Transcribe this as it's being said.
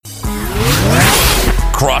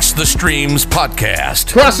Cross the Streams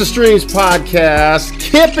Podcast. Cross the Streams Podcast,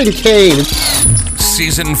 Kip and Kane.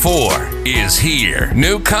 Season 4 is here.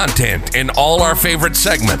 New content in all our favorite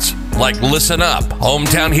segments, like Listen Up,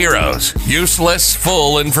 Hometown Heroes, Useless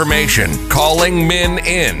Full Information, Calling Men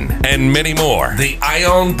In, and many more. The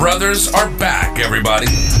Ione Brothers are back, everybody.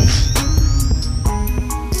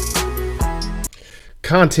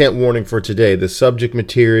 Content warning for today. The subject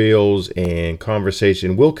materials and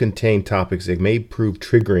conversation will contain topics that may prove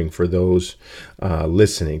triggering for those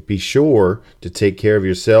listening. Be sure to take care of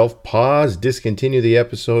yourself. Pause, discontinue the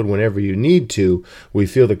episode whenever you need to. We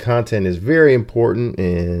feel the content is very important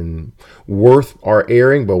and worth our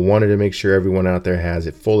airing, but wanted to make sure everyone out there has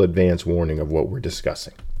a full advance warning of what we're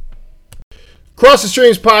discussing. Cross the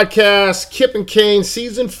Streams Podcast, Kip and Kane,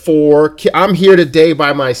 Season 4. I'm here today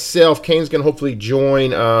by myself. Kane's going to hopefully join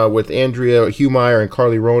with Andrea Humeyer and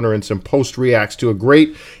Carly Roner in some post-reacts to a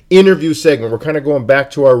great interview segment. We're kind of going back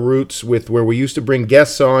to our roots with where we used to bring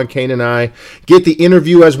guests on, Kane and I, get the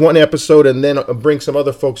interview as one episode, and then bring some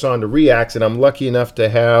other folks on to reacts. And I'm lucky enough to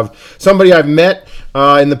have somebody I've met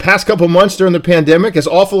in the past couple months during the pandemic. As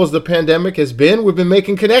awful as the pandemic has been, we've been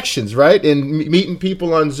making connections, right? And meeting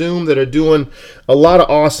people on Zoom that are doing a lot of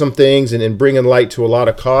awesome things and bringing light to a lot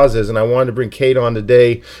of causes. And I wanted to bring Kate on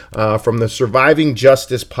today from the Surviving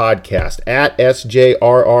Justice podcast at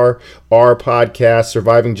SJRRR podcast,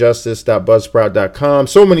 survivingjustice.buzzsprout.com.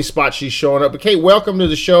 So many spots she's showing up. But Kate, welcome to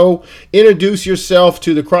the show. Introduce yourself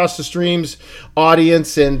to the Cross the Streams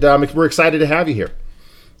audience, and we're excited to have you here.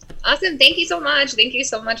 Awesome. Thank you so much. Thank you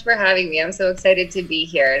so much for having me. I'm so excited to be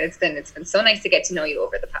here. And it's been so nice to get to know you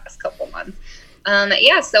over the past couple months. My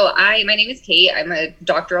name is Kate. I'm a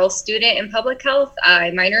doctoral student in public health.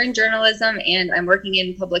 I minor in journalism, and I'm working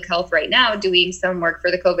in public health right now, doing some work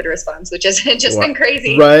for the COVID response, which has just been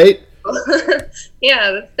crazy. Right.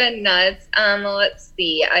 Yeah, that's been nuts. Let's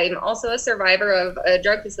see. I'm also a survivor of a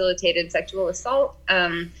drug-facilitated sexual assault.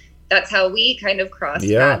 That's how we kind of crossed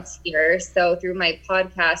paths here. So through my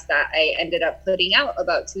podcast that I ended up putting out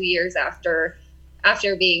about 2 years after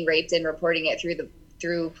being raped and reporting it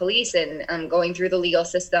through police and going through the legal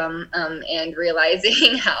system and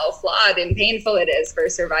realizing how flawed and painful it is for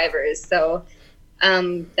survivors. So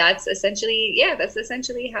that's essentially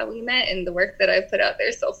how we met and the work that I've put out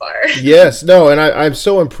there so far. Yes, no, and I'm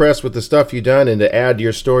so impressed with the stuff you've done. And to add to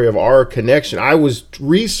your story of our connection, I was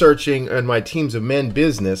researching in my Teams of Men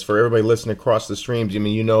business for everybody listening across the streams. I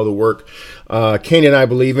mean, you know the work Kane and I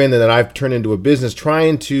believe in, and that I've turned into a business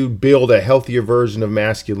trying to build a healthier version of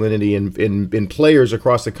masculinity in players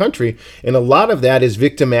across the country. And a lot of that is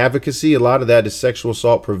victim advocacy. A lot of that is sexual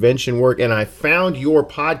assault prevention work. And I found your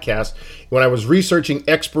podcast when I was researching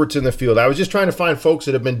experts in the field. I was just trying to find folks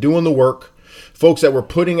that have been doing the work, folks that were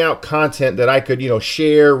putting out content that I could,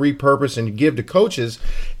 share, repurpose, and give to coaches.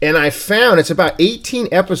 And I found it's about 18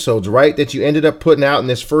 episodes, right, that you ended up putting out in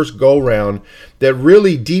this first go-round that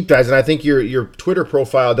really deep dives. And I think your Twitter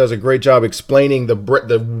profile does a great job explaining the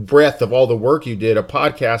breadth of all the work you did, a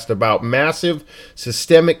podcast about massive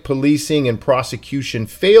systemic policing and prosecution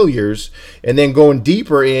failures, and then going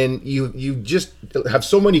deeper in, you just have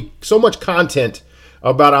so much content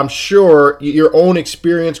about, I'm sure, your own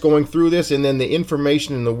experience going through this, and then the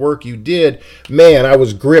information and the work you did. Man, I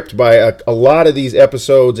was gripped by a lot of these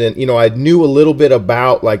episodes, and I knew a little bit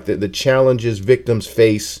about like the challenges victims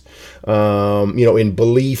face, in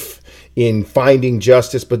belief in finding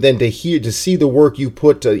justice, but then to see the work you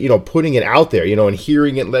put to, putting it out there, and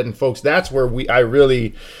hearing it, letting folks. That's where I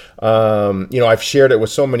really, I've shared it with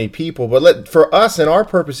so many people. But for us and our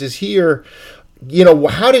purposes here,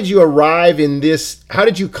 how did you arrive in this? How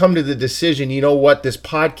did you come to the decision, this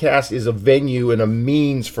podcast is a venue and a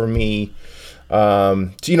means for me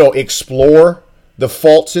to, explore the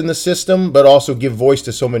faults in the system, but also give voice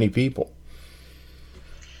to so many people?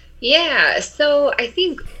 Yeah, so I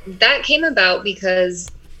think that came about because,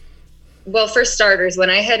 well, for starters, when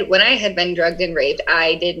I had been drugged and raped,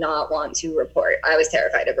 I did not want to report. I was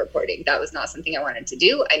terrified of reporting. That was not something I wanted to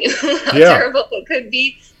do. I knew how terrible it could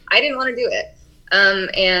be. I didn't want to do it.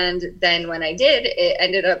 And then when I did, it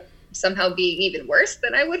ended up somehow being even worse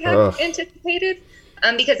than I would have anticipated.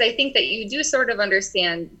 Because I think that you do sort of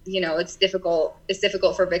understand, it's difficult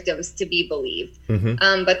for victims to be believed.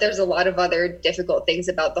 Mm-hmm. But there's a lot of other difficult things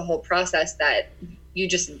about the whole process that you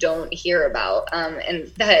just don't hear about.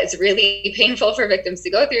 And that it's really painful for victims to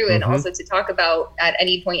go through and also to talk about at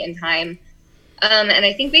any point in time. And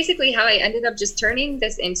I think basically how I ended up just turning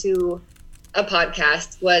this into a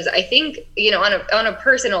podcast was, I think, on a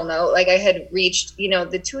personal note, like I had reached, the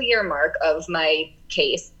 2-year mark of my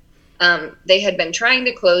case. They had been trying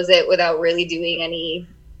to close it without really doing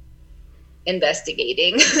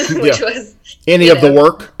investigating, which Yeah. was Any you of the know,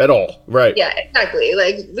 work at all, right? yeah, exactly.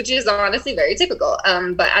 Like, which is honestly very typical.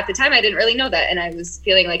 But at the time I didn't really know that. And I was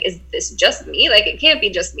feeling like, is this just me? Like, it can't be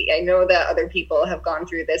just me. I know that other people have gone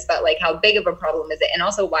through this, but like, how big of a problem is it? And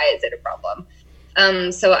also, why is it a problem?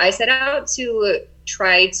 So I set out to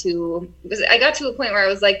try to, because I got to a point where I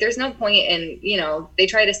was like, there's no point in, you know, they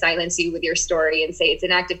try to silence you with your story and say it's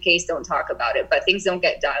an active case, don't talk about it, but things don't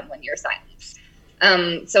get done when you're silenced.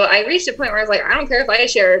 So I reached a point where I was like, I don't care if I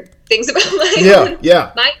share things about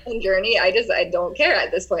my own journey. I don't care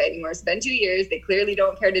at this point anymore. It's been 2 years. They clearly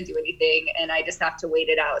don't care to do anything, and I just have to wait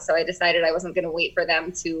it out. So I decided I wasn't going to wait for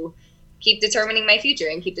them to keep determining my future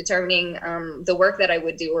and keep determining the work that I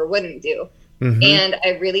would do or wouldn't do. Mm-hmm. And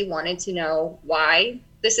I really wanted to know why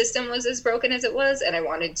the system was as broken as it was, and I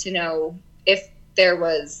wanted to know if there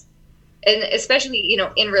was, and especially, you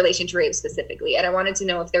know, in relation to rape specifically. And I wanted to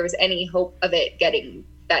know if there was any hope of it getting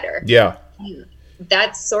better. Yeah.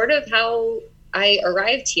 That's sort of how I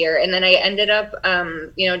arrived here. And then I ended up,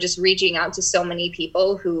 you know, just reaching out to so many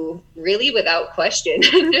people who really, without question,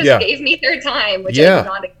 just gave me their time, which I did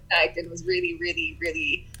not expect, and was really, really,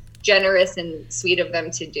 really generous and sweet of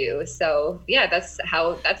them to do. So yeah, that's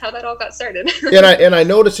how that all got started. and I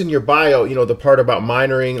noticed in your bio, you know, the part about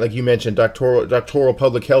minoring, like you mentioned, doctoral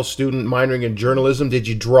public health student, minoring in journalism. Did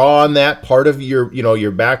you draw on that part of your, you know,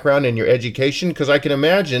 your background and your education? Because I can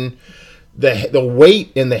imagine the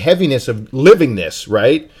weight and the heaviness of living this,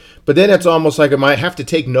 right? But then it's almost like I might have to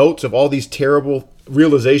take notes of all these terrible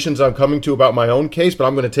realizations I'm coming to about my own case, but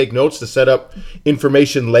I'm going to take notes to set up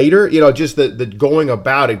information later. You know, just the going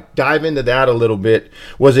about it. Dive into that a little bit.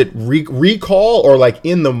 Was it recall or like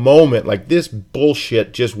in the moment, like this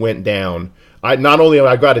bullshit just went down? I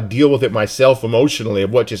got to deal with it myself emotionally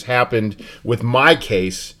of what just happened with my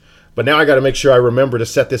case, but now I got to make sure I remember to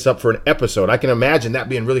set this up for an episode. I can imagine that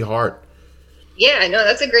being really hard. Yeah, no,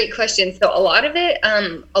 that's a great question. So a lot of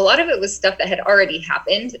it was stuff that had already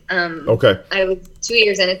happened. Okay. I was 2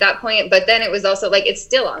 years in at that point, but then it was also like, it's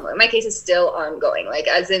still ongoing. My case is still ongoing. Like,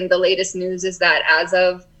 as in the latest news is that as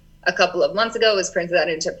of a couple of months ago, it was printed out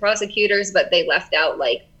into prosecutors, but they left out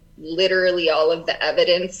like literally all of the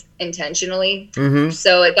evidence intentionally. Mm-hmm.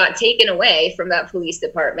 So it got taken away from that police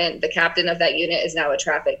department. The captain of that unit is now a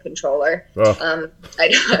traffic controller. Oh. I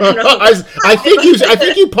don't know. I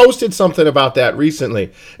think you posted something about that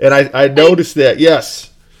recently, and I noticed that.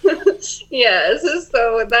 Yes. Yes.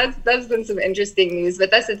 So that's been some interesting news.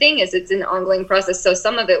 But that's the thing, is it's an ongoing process. So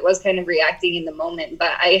some of it was kind of reacting in the moment,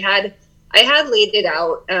 but I had laid it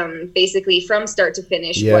out basically from start to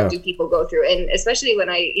finish. What do people go through? And especially when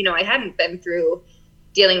I hadn't been through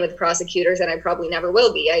dealing with prosecutors, and I probably never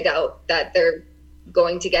will be. I doubt that they're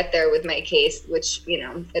going to get there with my case, which, you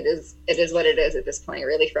know, it is what it is at this point,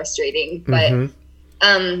 really frustrating. But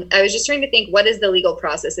I was just trying to think, what is the legal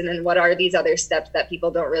process? And then what are these other steps that people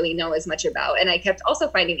don't really know as much about? And I kept also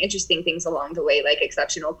finding interesting things along the way, like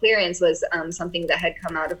exceptional clearance was something that had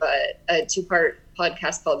come out of a 2-part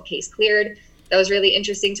podcast called Case Cleared. That was really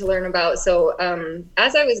interesting to learn about. So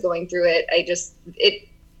as I was going through it,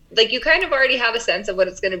 like, you kind of already have a sense of what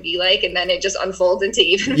it's going to be like, and then it just unfolds into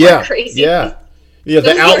even more crazy. Yeah.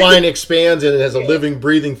 The outline expands, and it has a living,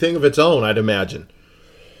 breathing thing of its own, I'd imagine.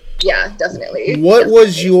 Yeah, definitely. What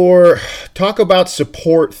was talk about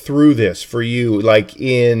support through this for you? Like,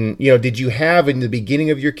 did you have in the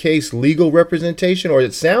beginning of your case legal representation, or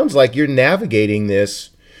it sounds like you're navigating this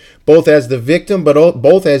both as the victim, but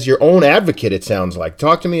both as your own advocate, it sounds like.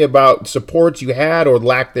 Talk to me about supports you had or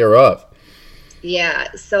lack thereof.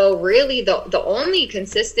 Yeah, so really the only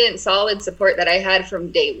consistent, solid support that I had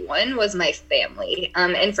from day one was my family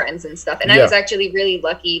and friends and stuff. And I was actually really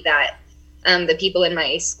lucky that the people in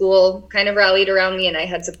my school kind of rallied around me, and I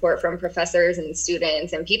had support from professors and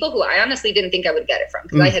students and people who I honestly didn't think I would get it from,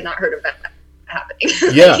 because I had not heard of that happening.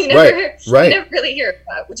 Yeah, you never really hear of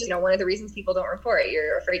that, which is, one of the reasons people don't report.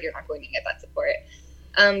 You're afraid you're not going to get that support.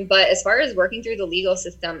 But as far as working through the legal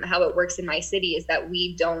system, how it works in my city is that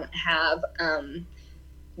we don't have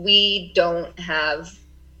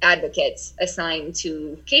advocates assigned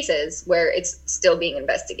to cases where it's still being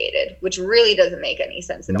investigated, which really doesn't make any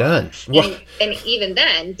sense at all. And even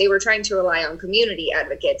then, they were trying to rely on community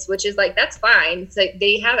advocates, which is like, that's fine. It's like,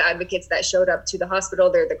 they have advocates that showed up to the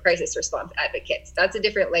hospital. They're the crisis response advocates. That's a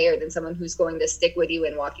different layer than someone who's going to stick with you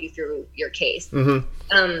and walk you through your case.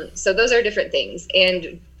 Mm-hmm. So those are different things.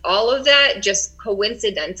 And all of that just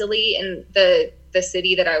coincidentally in the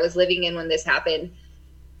city that I was living in when this happened,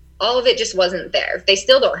 all of it just wasn't there. They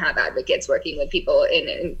still don't have advocates working with people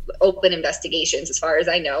in open investigations, as far as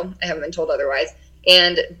I know. I haven't been told otherwise.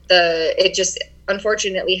 And it just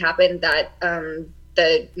unfortunately happened that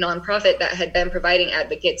the nonprofit that had been providing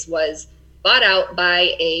advocates was bought out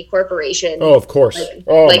by a corporation. Oh, of course.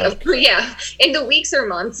 Yeah, in the weeks or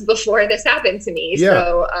months before this happened to me. Yeah.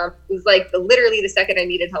 So it was like literally the second I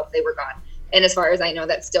needed help, they were gone. And as far as I know,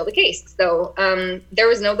 that's still the case. So there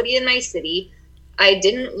was nobody in my city. I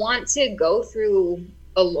didn't want to go through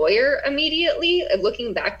a lawyer immediately.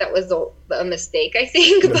 Looking back, that was a mistake, I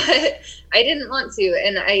think, but I didn't want to.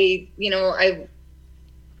 And I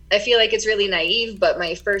feel like it's really naive, but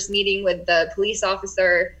my first meeting with the police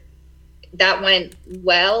officer, that went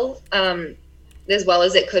well, as well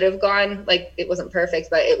as it could have gone. Like, it wasn't perfect,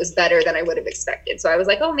 but it was better than I would have expected. So I was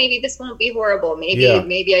like, oh, maybe this won't be horrible. Maybe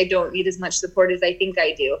I don't need as much support as I think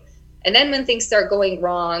I do. And then when things start going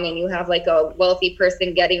wrong and you have like a wealthy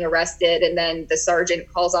person getting arrested and then the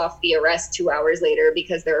sergeant calls off the arrest 2 hours later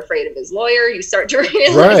because they're afraid of his lawyer, you start to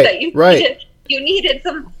realize that you needed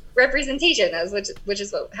some representation, which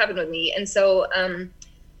is what happened with me. And so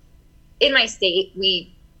in my state,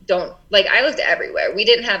 we don't, like, I looked everywhere. We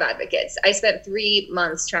didn't have advocates. I spent 3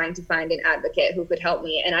 months trying to find an advocate who could help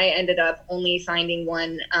me, and I ended up only finding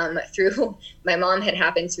one through my mom had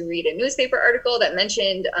happened to read a newspaper article that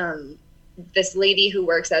mentioned this lady who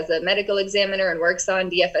works as a medical examiner and works on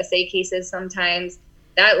DFSA cases sometimes.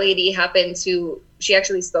 That lady she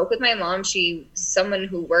actually spoke with my mom. She's someone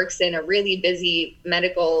who works in a really busy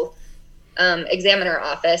medical examiner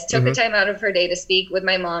office, took the time out of her day to speak with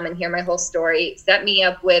my mom and hear my whole story, set me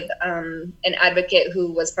up with an advocate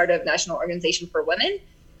who was part of National Organization for Women.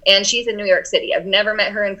 And she's in New York City. I've never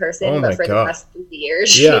met her in person, but for the past 3 years,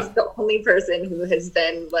 she's the only person who has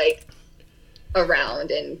been like around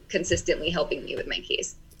and consistently helping me with my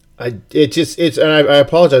case. I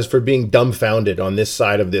apologize for being dumbfounded on this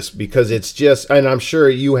side of this, because it's just, and I'm sure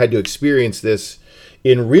you had to experience this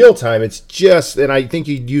in real time. It's just, and I think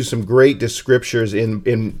you use some great descriptions in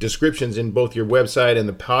both your website and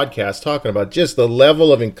the podcast, talking about just the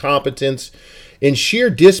level of incompetence and sheer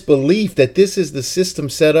disbelief that this is the system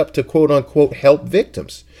set up to quote unquote help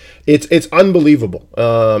victims. It's unbelievable.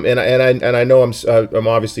 And I know I'm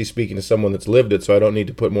obviously speaking to someone that's lived it, so I don't need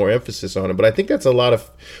to put more emphasis on it. But I think that's a lot of,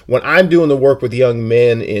 when I'm doing the work with young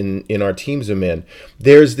men in our teams of men,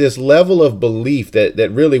 there's this level of belief that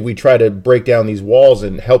really we try to break down these walls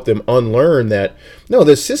and help them unlearn that, no,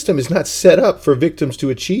 the system is not set up for victims to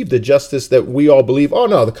achieve the justice that we all believe. Oh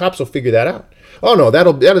no, the cops will figure that out. Oh no,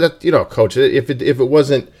 that'll coach, if it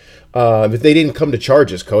wasn't, if they didn't come to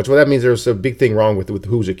charges, coach, well, that means there's a big thing wrong with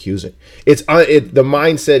who's accusing. The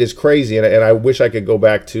mindset is crazy, and I wish I could go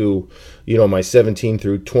back to, my 17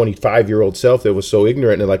 through 25-year-old self that was so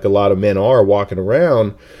ignorant, and like a lot of men are walking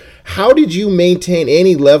around. How did you maintain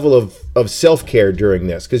any level of self-care during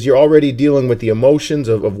this? Because you're already dealing with the emotions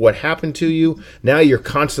of what happened to you. Now you're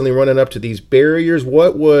constantly running up to these barriers.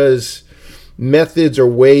 What was methods or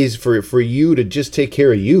ways for you to just take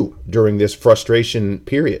care of you during this frustration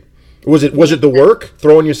period? Was it the work,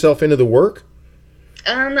 throwing yourself into the work?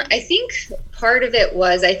 I think part of it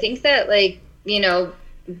was, I think that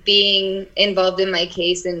being involved in my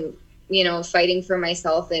case and, fighting for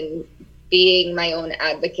myself and being my own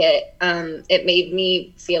advocate, it made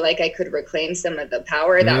me feel like I could reclaim some of the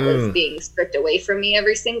power that was being stripped away from me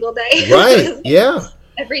every single day. Right. Yeah.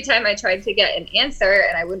 Every time I tried to get an answer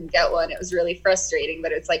and I wouldn't get one, it was really frustrating,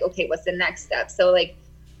 but it's like, okay, what's the next step? So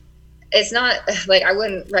it's not like, I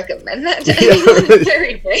wouldn't recommend that to anyone. It's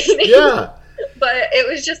very draining. Yeah. But it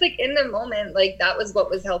was just in the moment, that was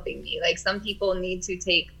what was helping me. Some people need to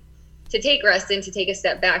take rest and to take a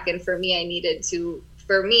step back. And for me,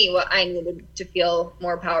 what I needed to feel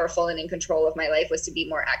more powerful and in control of my life was to be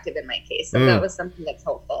more active in my case. So that was something that's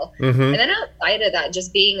helpful. Mm-hmm. And then outside of that,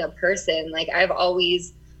 just being a person, I've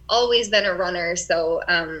always been a runner. So,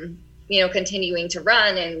 continuing to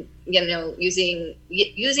run and, using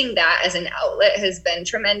that as an outlet has been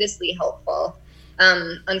tremendously helpful.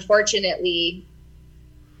 Unfortunately,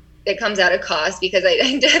 it comes at a cost because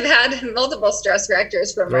I've had multiple stress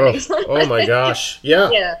reactors from running so much. Oh my gosh.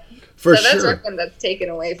 Yeah. Yeah. So that's something that's taken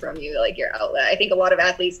away from you, your outlet. I think a lot of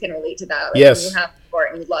athletes can relate to that. Yes. When you have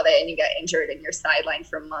sport and you love it and you get injured and you're sidelined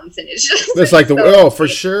for months and it's just... It's for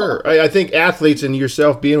sure. I think athletes and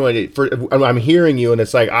yourself being one, I'm hearing you and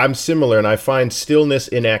it's I'm similar and I find stillness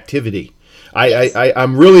in activity.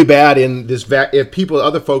 I'm really bad in this. If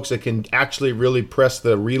other folks that can actually really press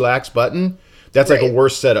the relax button, that's a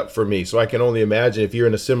worse setup for me. So I can only imagine if you're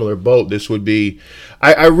in a similar boat, this would be.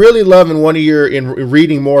 I really love in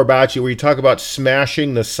reading more about you where you talk about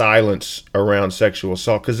smashing the silence around sexual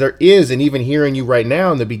assault, because there is, and even hearing you right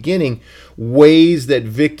now in the beginning, ways that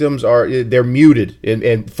victims they're muted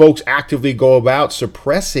and folks actively go about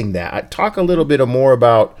suppressing that. Talk a little bit more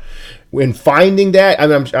about when finding that,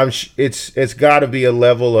 it's got to be a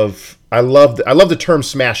level of, I love the term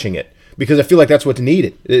smashing it, because I feel like that's what's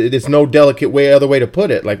needed. It's no delicate other way to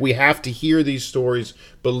put it. Like, we have to hear these stories,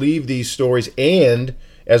 believe these stories, and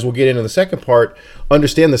as we'll get into the second part,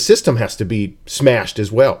 understand the system has to be smashed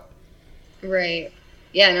as well. Right.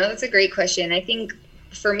 Yeah, no, that's a great question. I think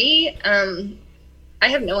for me, I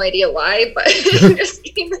have no idea why, but it just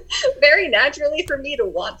came very naturally for me to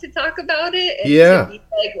want to talk about it. And to be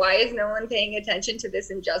like, why is no one paying attention to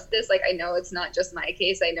this injustice? Like, I know it's not just my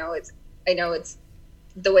case. I know it's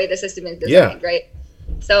the way the system is designed, right?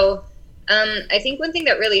 So I think one thing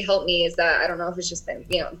that really helped me is that, I don't know if it's just been,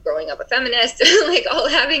 growing up a feminist, like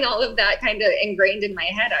having all of that kind of ingrained in my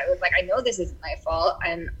head. I was like, I know this isn't my fault.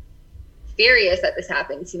 I'm furious that this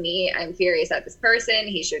happened to me. I'm furious at this person.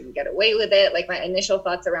 He shouldn't get away with it. Like, my initial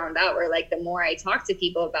thoughts around that were like, the more I talk to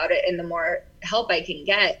people about it and the more help I can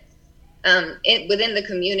get within the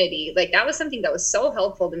community, like, that was something that was so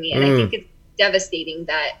helpful to me. And I think it's devastating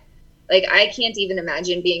that, like, I can't even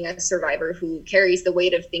imagine being a survivor who carries the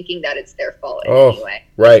weight of thinking that it's their fault in any way.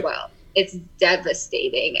 Right. Well, it's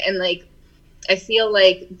devastating. And like, I feel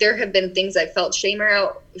like there have been things I've felt shame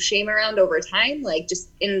around over time, like just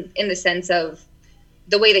in the sense of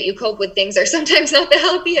the way that you cope with things are sometimes not the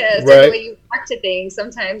healthiest. Right. Or the way you react to things.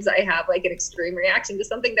 Sometimes I have like an extreme reaction to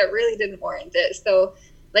something that really didn't warrant it. So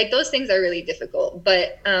like, those things are really difficult.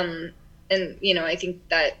 But and I think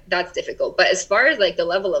that's difficult. But as far as like the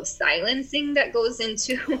level of silencing that goes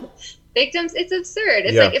into victims, it's absurd.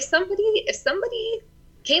 It's like, if somebody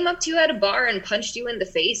came up to you at a bar and punched you in the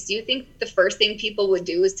face, do you think the first thing people would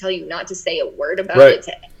do is tell you not to say a word about it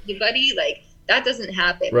to anybody? Like, that doesn't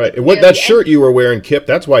happen. Right. And what that shirt you were wearing, Kip,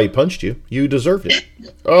 that's why he punched you. You deserved it.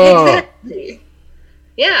 Oh. Exactly.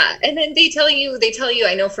 Yeah. And then they tell you,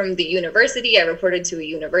 I know from the university, I reported to a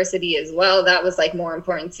university as well. That was like more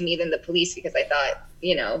important to me than the police, because I thought,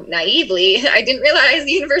 naively, I didn't realize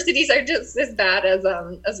the universities are just as bad as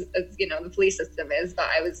the police system is. But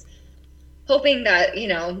I was hoping that,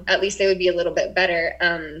 at least they would be a little bit better.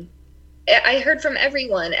 I heard from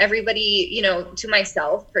everybody, to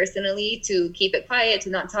myself personally, to keep it quiet, to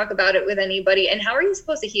not talk about it with anybody. And how are you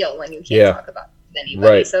supposed to heal when you can't talk about it with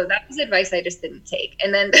anybody? Right. So that was advice I just didn't take.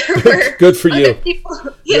 And then there were good for you. People,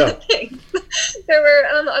 there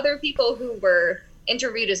were other people who were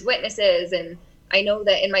interviewed as witnesses, and I know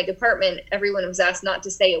that in my department, everyone was asked not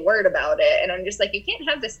to say a word about it. And I'm just like, you can't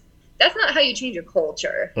have this. That's not how you change a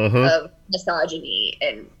culture of misogyny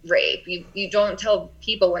and rape. You don't tell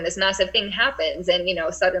people when this massive thing happens and,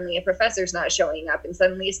 suddenly a professor's not showing up and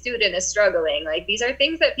suddenly a student is struggling. Like, these are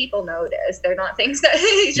things that people notice. They're not things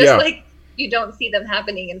that like, you don't see them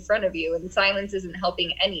happening in front of you, and silence isn't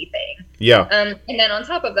helping anything. Yeah. And then on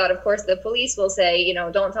top of that, of course, the police will say,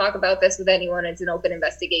 don't talk about this with anyone. It's an open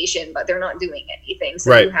investigation, but they're not doing anything.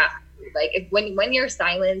 So you have to, like, when you're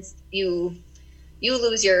silenced, you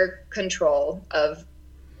lose your control of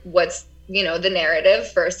what's, the narrative,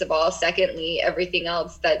 first of all. Secondly, everything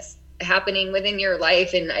else that's happening within your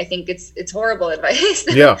life. And I think it's horrible advice.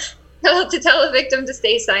 Yeah. to tell a victim to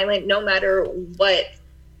stay silent, no matter what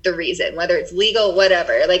the reason, whether it's legal,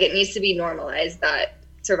 whatever. Like, it needs to be normalized that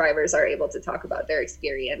survivors are able to talk about their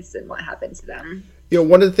experience and what happened to them.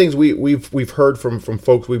 One of the things we've heard from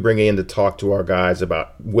folks we bring in to talk to our guys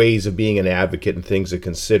about ways of being an advocate and things to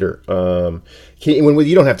consider.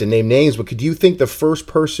 You don't have to name names, but could you think the first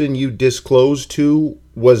person you disclosed to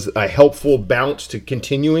was a helpful bounce to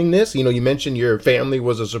continuing this? You mentioned your family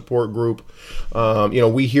was a support group.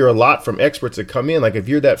 We hear a lot from experts that come in. Like, if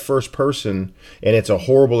you're that first person and it's a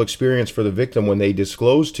horrible experience for the victim when they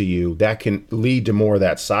disclose to you, that can lead to more of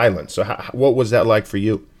that silence. So what was that like for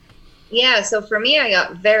you? Yeah, so for me, I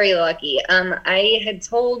got very lucky. I had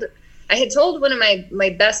told one of my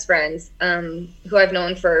best friends, who I've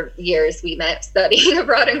known for years. We met studying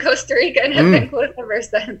abroad in Costa Rica and have been close ever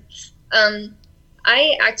since.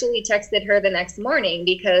 I actually texted her the next morning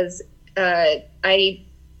because I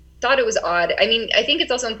thought it was odd. I mean, I think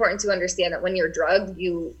it's also important to understand that when you're drugged,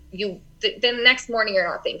 the next morning you're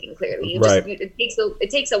not thinking clearly. It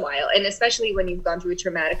takes a while, and especially when you've gone through a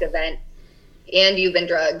traumatic event and you've been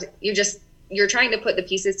drugged, you're trying to put the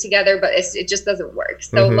pieces together, but it just doesn't work.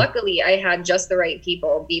 So luckily I had just the right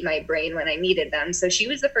people be my brain when I needed them. So she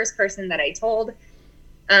was the first person that I told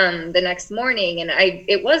the next morning. And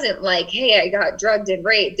it wasn't like, hey, I got drugged and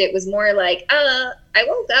raped. It was more like, I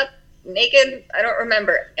woke up naked. I don't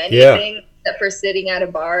remember anything except for sitting at a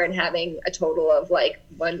bar and having a total of like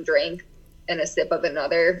one drink and a sip of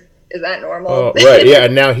another. Is that normal? Oh, right. Yeah.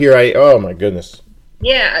 And now here oh my goodness.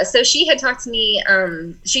 Yeah, so she had talked to me,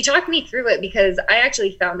 she talked me through it because I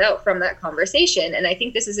actually found out from that conversation. And I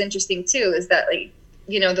think this is interesting too, is that like,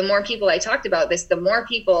 you know, the more people I talked about this, the more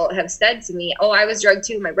people have said to me, oh, I was drugged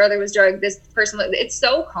too. My brother was drugged. This person, it's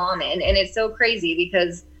so common and it's so crazy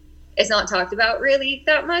because it's not talked about really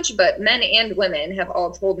that much, but men and women have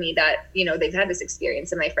all told me that, you know, they've had this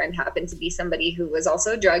experience. And my friend happened to be somebody who was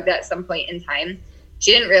also drugged at some point in time.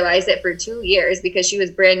 She didn't realize it for 2 years because she was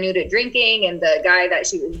brand new to drinking, and the guy that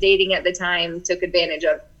she was dating at the time took advantage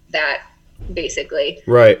of that, basically.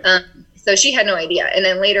 Right. So she had no idea. And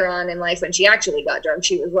then later on in life, when she actually got drunk,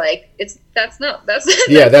 she was like, that's not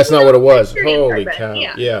what it was. Holy cow.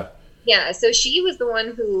 Yeah. Yeah, so she was the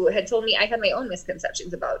one who had told me I had my own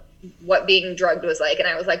misconceptions about what being drugged was like. And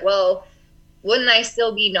I was like, well, wouldn't I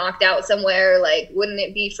still be knocked out somewhere? Like, wouldn't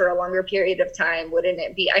it be for a longer period of time? Wouldn't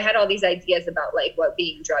it be? I had all these ideas about like what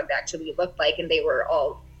being drugged actually looked like, and they were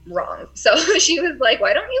all wrong. So she was like,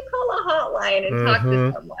 why don't you call a hotline and talk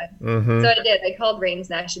to someone? So I did. I called RAINN's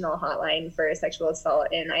national hotline for sexual assault,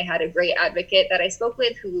 and I had a great advocate that I spoke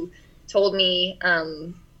with who told me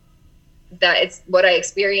that it's what I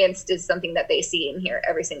experienced is something that they see and hear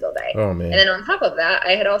every single day. Oh, man. And then on top of that,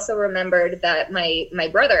 I had also remembered that my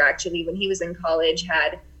brother actually, when he was in college,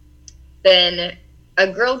 had been, a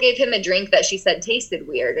girl gave him a drink that she said tasted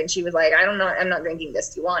weird. And she was like, I'm not drinking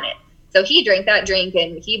this. Do you want it? So he drank that drink,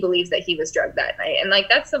 and he believes that he was drugged that night. And like,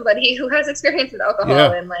 that's somebody who has experience with alcohol.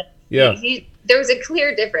 Yeah. And like, yeah, there was a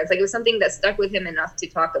clear difference. Like, it was something that stuck with him enough to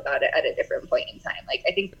talk about it at a different point in time. Like,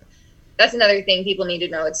 I think that's another thing people need to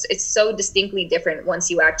know. It's so distinctly different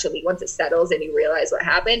once it settles and you realize what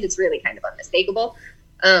happened. It's really kind of unmistakable.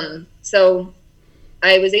 So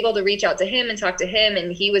I was able to reach out to him and talk to him,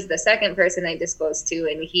 and he was the second person I disclosed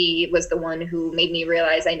to, and he was the one who made me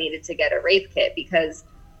realize I needed to get a rape kit, because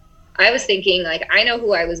I was thinking, like, I know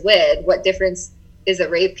who I was with. What difference is a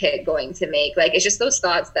rape kit going to make? Like, it's just those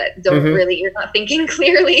thoughts that don't really, you're not thinking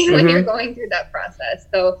clearly when you're going through that process.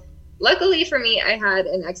 So luckily for me, I had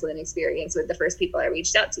an excellent experience with the first people I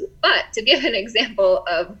reached out to. But to give an example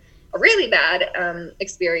of a really bad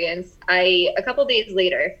experience, a couple days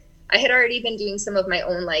later, I had already been doing some of my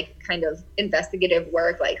own, like, kind of investigative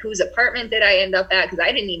work, like whose apartment did I end up at? Because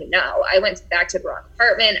I didn't even know. I went back to the wrong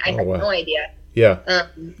apartment. I had no idea. Yeah.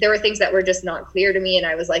 There were things that were just not clear to me. And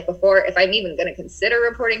I was like, if I'm even going to consider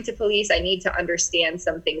reporting to police, I need to understand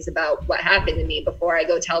some things about what happened to me before I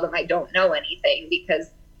go tell them I don't know anything, because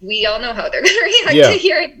we all know how they're going to react to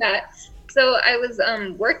hearing that. So I was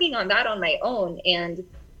working on that on my own, and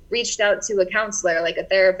reached out to a counselor, like a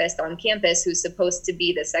therapist on campus, who's supposed to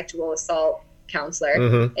be the sexual assault counselor.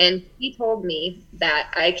 And he told me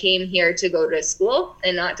that I came here to go to school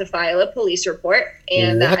and not to file a police report,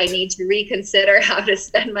 and that I need to reconsider how to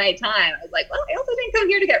spend my time. I was like, well, I also didn't come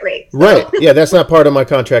here to get raped. So. Right. Yeah, that's not part of my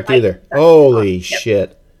contract either. Holy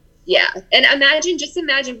shit. Yeah. And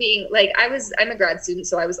imagine being like, I'm a grad student,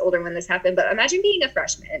 so I was older when this happened, but imagine being a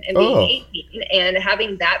freshman and being 18 and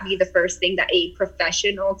having that be the first thing that a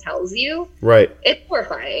professional tells you. Right. It's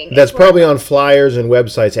horrifying. That's probably on flyers and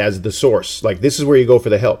websites as the source. Like, this is where you go for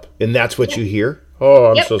the help. And that's what you hear.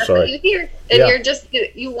 Oh, I'm so sorry. What you hear. And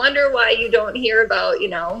you wonder why you don't hear about,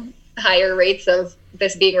 higher rates of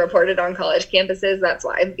this being reported on college campuses. That's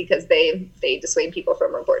why, because they dissuade people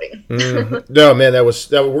from reporting. No, man, we're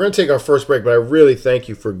going to take our first break, but I really thank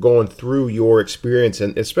you for going through your experience,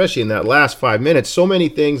 and especially in that last 5 minutes, so many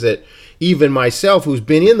things that even myself, who's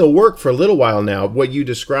been in the work for a little while now, what you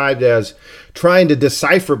described as trying to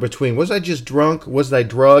decipher between, was I just drunk? Was I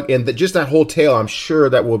drugged? And just that whole tale, I'm sure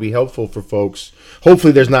that will be helpful for folks.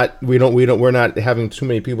 Hopefully we're not having too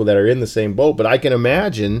many people that are in the same boat, but I can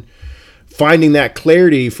imagine finding that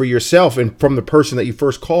clarity for yourself and from the person that you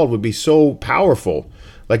first called would be so powerful.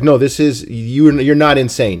 Like, no, this is, you're not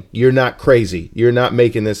insane. You're not crazy. You're not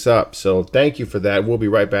making this up. So thank you for that. We'll be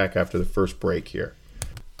right back after the first break here.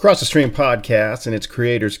 Cross the Stream Podcast and its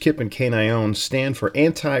creators, Kip and Kane Ione, stand for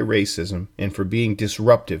anti-racism and for being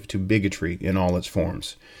disruptive to bigotry in all its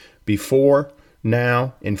forms. Before,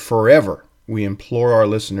 now, and forever, we implore our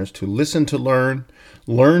listeners to listen to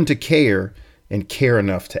learn to care, and care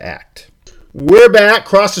enough to act. We're back,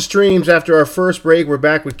 Cross the Streams, after our first break. We're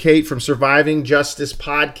back with Kate from Surviving Justice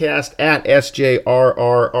Podcast at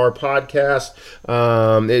SJRRR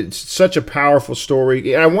Podcast. It's such a powerful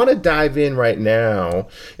story. And I want to dive in right now.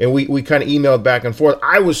 And we kind of emailed back and forth.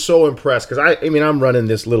 I was so impressed because I'm running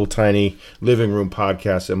this little tiny living room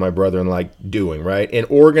podcast that my brother and like doing, right? And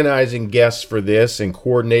organizing guests for this and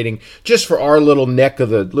coordinating just for our little neck of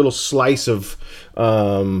the little slice of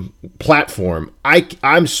platform.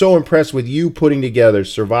 I'm so impressed with you putting together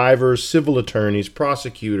survivors, civil attorneys,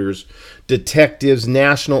 prosecutors, detectives,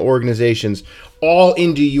 national organizations, all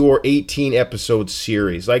into your 18 episode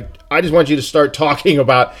series. Like, I just want you to start talking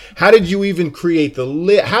about, how did you even create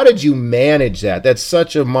how did you manage that? That's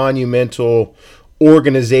such a monumental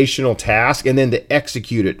organizational task, and then to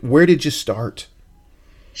execute it. Where did you start?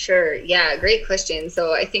 Sure. Yeah. Great question.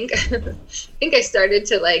 So I think, I started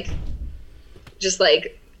to just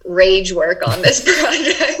rage work on this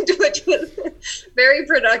project, which was very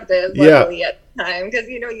productive, luckily, at the time, because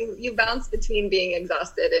you bounce between being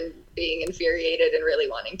exhausted and being infuriated and really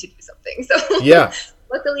wanting to do something. So yeah,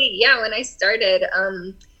 luckily, when I started,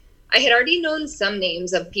 I had already known some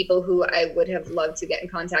names of people who I would have loved to get in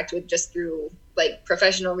contact with just through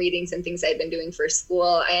professional readings and things I'd been doing for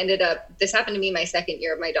school. This happened to me my second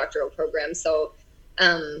year of my doctoral program, so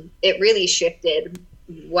it really shifted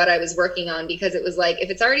what I was working on, because it was if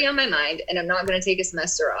it's already on my mind and I'm not going to take a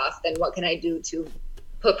semester off, then what can I do to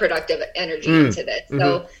put productive energy into this? Mm-hmm.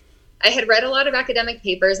 So I had read a lot of academic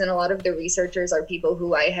papers, and a lot of the researchers are people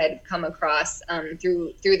who I had come across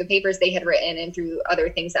through the papers they had written and through other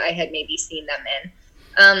things that I had maybe seen them in.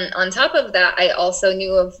 On top of that, I also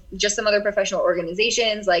knew of just some other professional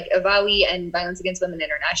organizations like AVAWI and Violence Against Women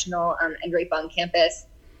International and Rape on Campus.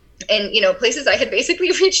 And, places I had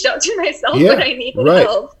basically reached out to myself when I needed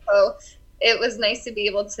help. So it was nice to be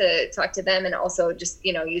able to talk to them, and also just,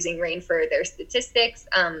 using RAINN for their statistics.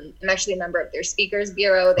 I'm actually a member of their Speakers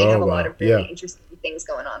Bureau. They have a lot of really interesting things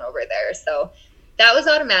going on over there. So that was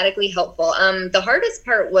automatically helpful. The hardest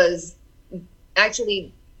part was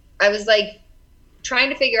actually, I was trying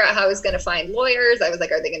to figure out how I was going to find lawyers. I was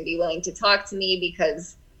are they going to be willing to talk to me?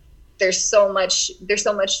 Because there's so much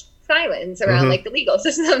silence around the legal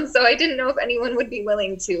system. So I didn't know if anyone would be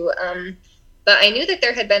willing to, but I knew that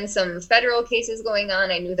there had been some federal cases going on.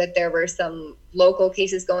 I knew that there were some local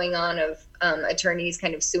cases going on of attorneys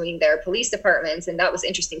kind of suing their police departments. And that was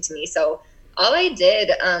interesting to me. So all I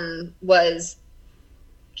did was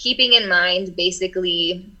keeping in mind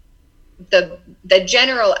basically the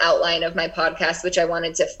general outline of my podcast, which I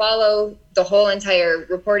wanted to follow the whole entire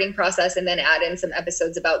reporting process and then add in some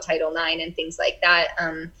episodes about Title IX and things like that.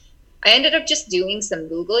 I ended up just doing some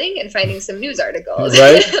Googling and finding some news articles.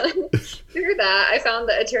 Right. Through that, I found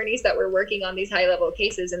the attorneys that were working on these high-level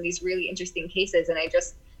cases and these really interesting cases. And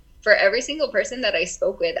for every single person that I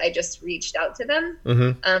spoke with, I just reached out to them,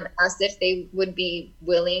 asked if they would be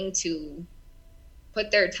willing to put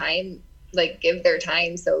their time, give their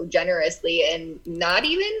time so generously. And not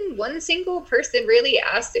even one single person really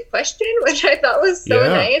asked a question, which I thought was so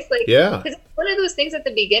nice. Because it's one of those things at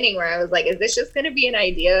the beginning where I was is this just going to be an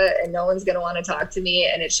idea and no one's going to want to talk to me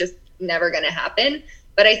and it's just never going to happen?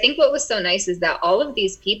 But I think what was so nice is that all of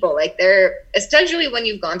these people, especially when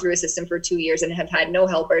you've gone through a system for 2 years and have had no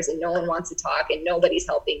helpers and no one wants to talk and nobody's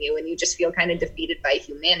helping you and you just feel kind of defeated by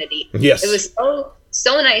humanity. Yes. It was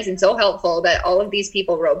so nice and so helpful that all of these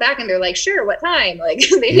people wrote back and they're like, sure, what time? They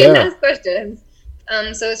didn't ask questions.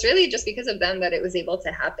 So it's really just because of them that it was able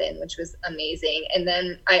to happen, which was amazing. And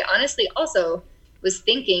then I honestly also was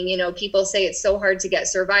thinking, people say it's so hard to get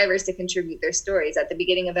survivors to contribute their stories. At the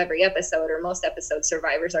beginning of every episode or most episodes,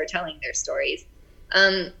 survivors are telling their stories.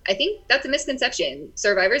 I think that's a misconception.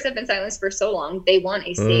 Survivors have been silenced for so long. They want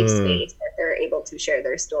a safe space that they're able to share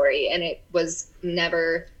their story. And it was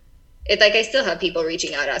never... I still have people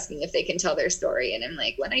reaching out asking if they can tell their story, and I'm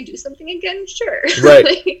when I do something again, sure.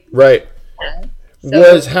 Right, right. Yeah.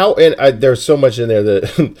 There's so much in there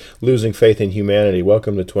that losing faith in humanity.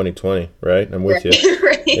 Welcome to 2020, right? I'm with you.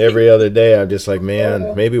 Right. Every other day, I'm just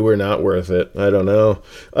man, maybe we're not worth it. I don't know.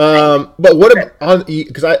 But what about,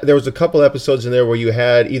 because there was a couple episodes in there where you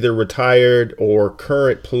had either retired or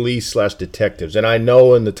current police / detectives, and I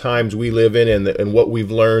know in the times we live in and what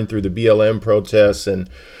we've learned through the BLM protests and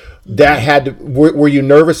that were you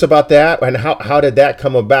nervous about that, and how did that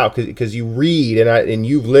come about? Because you read and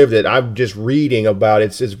you've lived it. I'm just reading about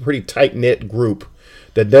it. It's a pretty tight knit group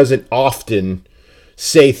that doesn't often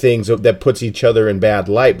say things that puts each other in bad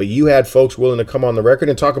light. But you had folks willing to come on the record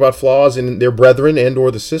and talk about flaws in their brethren and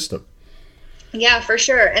or the system. Yeah, for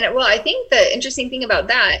sure. And I think the interesting thing about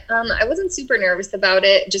that, I wasn't super nervous about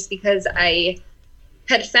it just because I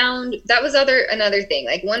had found that was another thing.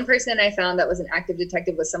 One person I found that was an active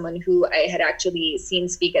detective was someone who I had actually seen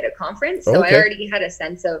speak at a conference. So I already had a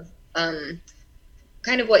sense of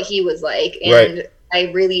kind of what he was like. And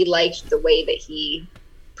I really liked the way that he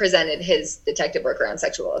presented his detective work around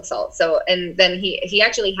sexual assault. So, and then he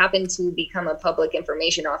actually happened to become a public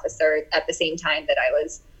information officer at the same time that I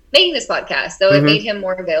was making this podcast. So it made him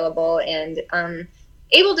more available. And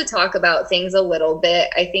able to talk about things a little bit.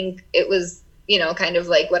 I think it was, kind of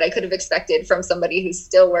like what I could have expected from somebody who's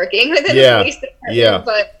still working within the police department,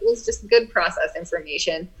 but it was just good process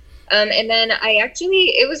information. And then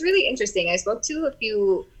it was really interesting. I spoke to a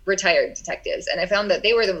few retired detectives, and I found that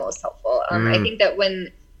they were the most helpful. I think that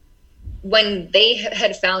when they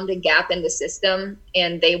had found a gap in the system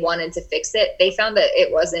and they wanted to fix it, they found that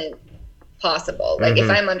it wasn't possible. Like, if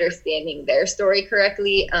I'm understanding their story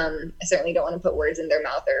correctly, I certainly don't want to put words in their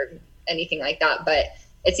mouth or anything like that, but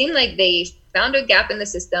it seemed like they found a gap in the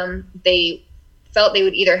system. They felt they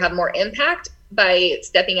would either have more impact by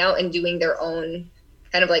stepping out and doing their own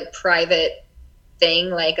kind of like private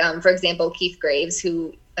thing. Like, for example, Keith Graves,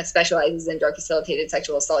 who specializes in drug facilitated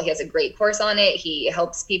sexual assault. He has a great course on it. He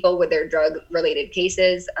helps people with their drug related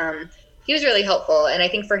cases. He was really helpful. And I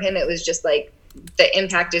think for him, it was just like the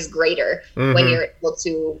impact is greater when you're able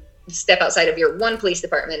to step outside of your one police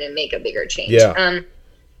department and make a bigger change.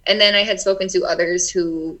 And then I had spoken to others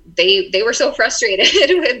who they were so frustrated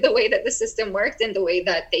with the way that the system worked and the way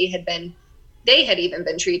that they had even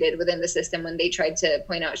been treated within the system when they tried to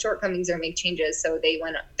point out shortcomings or make changes. So they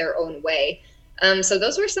went their own way. So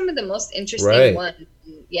those were some of the most interesting ones.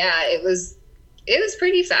 Yeah, it was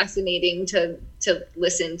pretty fascinating to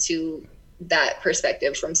listen to that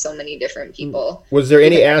perspective from so many different people. Was there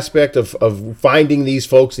any aspect of finding these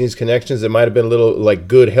folks and these connections that might have been a little like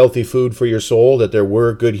good, healthy food for your soul, that there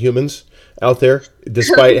were good humans out there,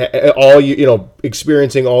 despite all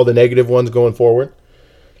experiencing all the negative ones going forward?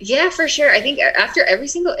 Yeah, for sure. I think after every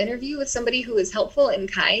single interview with somebody who was helpful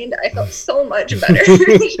and kind, I felt so much better.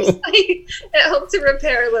 It helped to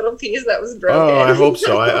repair a little piece that was broken. Oh, I hope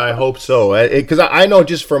so. I hope so. Because I know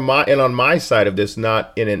just from on my side of this,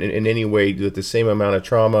 not in any way with the same amount of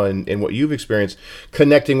trauma and what you've experienced,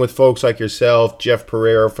 connecting with folks like yourself, Jeff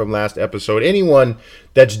Pereira from last episode, anyone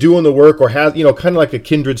that's doing the work or has, kind of like a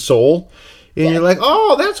kindred soul. And you're like,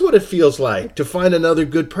 oh, that's what it feels like to find another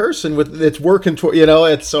good person that's working toward,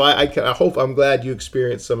 it's so I hope, I'm glad you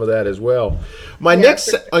experienced some of that as well.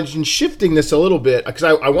 In shifting this a little bit, because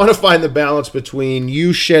I want to find the balance between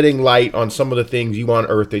you shedding light on some of the things you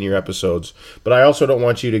unearthed in your episodes, but I also don't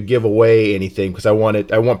want you to give away anything because I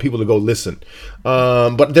want people to go listen.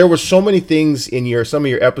 But there were so many things in some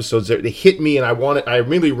of your episodes that hit me, and I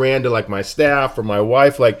really ran to like my staff or my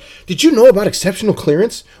wife, like, did you know about exceptional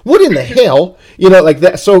clearance? What in the hell? Like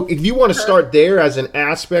that. So if you want to start there as an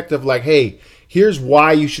aspect of like, hey, here's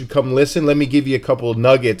why you should come listen. Let me give you a couple of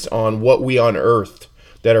nuggets on what we unearthed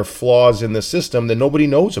that are flaws in the system that nobody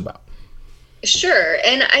knows about. Sure.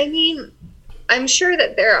 And I mean, I'm sure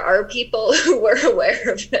that there are people who were aware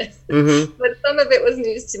of this, but some of it was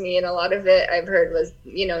news to me. And a lot of it I've heard was,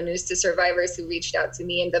 news to survivors who reached out to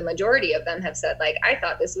me. And the majority of them have said, like, I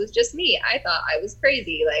thought this was just me. I thought I was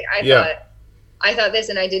crazy. Like, I thought this,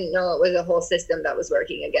 and I didn't know it was a whole system that was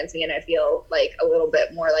working against me. And I feel like a little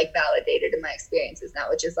bit more like validated in my experiences now,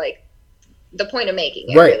 which is like the point of making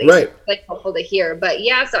it. Right. So, like, helpful to hear. But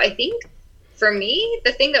yeah, so I think for me,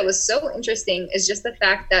 the thing that was so interesting is just the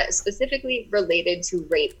fact that specifically related to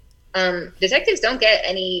rape, detectives don't get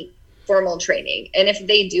any formal training. And if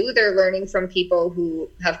they do, they're learning from people who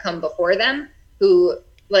have come before them who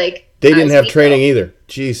they didn't have training either.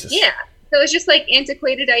 Jesus. Yeah. So it's just like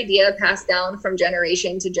antiquated idea passed down from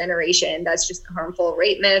generation to generation. That's just harmful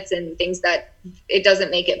rape myths and things that it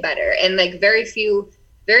doesn't make it better. And like very few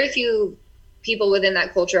people within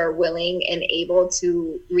that culture are willing and able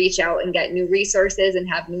to reach out and get new resources and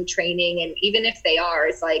have new training. And even if they are,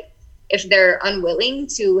 it's like, if they're unwilling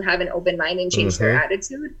to have an open mind and change their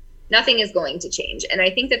attitude, nothing is going to change. And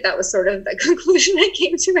I think that was sort of the conclusion I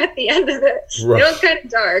came to at the end of it. Right. It was kind of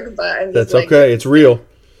dark, but that's okay. It's real.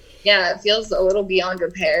 Yeah, it feels a little beyond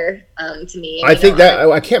repair to me. I think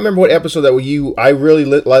I can't remember what episode that I really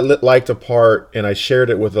liked a part, and I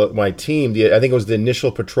shared it with my team. I think it was the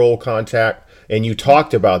initial patrol contact, and you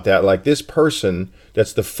talked about that. Like, this person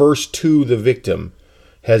that's the first to the victim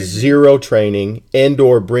has zero training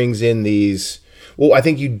and/or brings in these. Well, I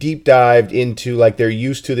think you deep dived into like they're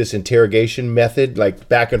used to this interrogation method, like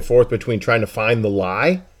back and forth between trying to find the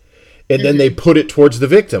lie, and then they put it towards the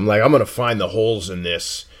victim. Like, I'm going to find the holes in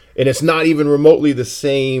this. And it's not even remotely the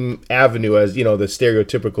same avenue as, the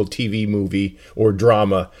stereotypical TV movie or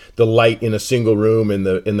drama, the light in a single room and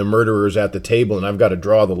the murderer's at the table and I've got to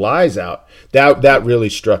draw the lies out. That really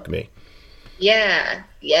struck me. Yeah,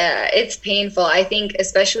 it's painful. I think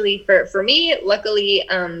especially for me, luckily,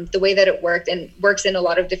 the way that it worked and works in a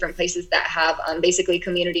lot of different places that have basically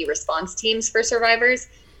community response teams for survivors,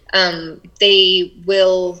 they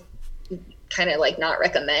will kind of like not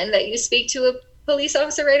recommend that you speak to police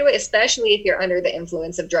officer right away, especially if you're under the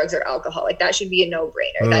influence of drugs or alcohol. Like that should be a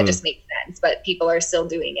no-brainer. That just makes sense, but people are still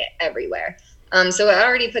doing it everywhere. So it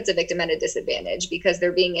already puts a victim at a disadvantage because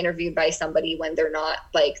they're being interviewed by somebody when they're not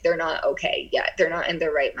okay yet. They're not in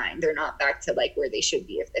their right mind. They're not back to like where they should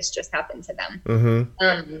be if this just happened to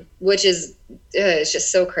them. Which is it's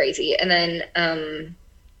just so crazy. And then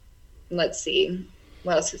let's see.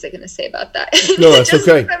 What else was I going to say about that? No, that's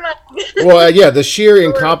okay. Well, yeah, the sheer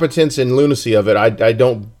incompetence and lunacy of it. I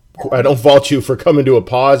don't fault you for coming to a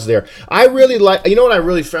pause there. I really like, you know what I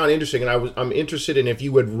really found interesting, and I'm interested in if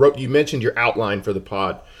you you mentioned your outline for the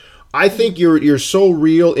pod. I think you're so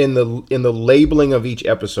real in the labeling of each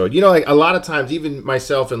episode. You know, like a lot of times, even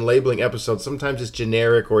myself in labeling episodes, sometimes it's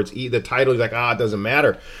generic or it's the title is like, it doesn't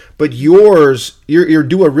matter. But yours, you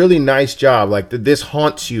do a really nice job. Like this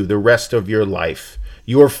haunts you the rest of your life.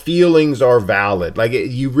 Your feelings are valid. Like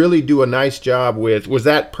you really do a nice job with. Was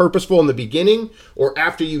that purposeful in the beginning, or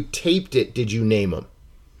after you taped it, did you name them?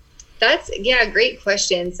 That's great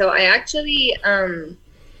question. So I actually,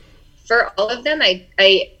 for all of them, I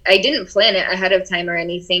didn't plan it ahead of time or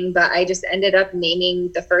anything, but I just ended up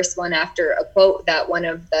naming the first one after a quote that one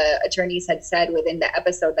of the attorneys had said within the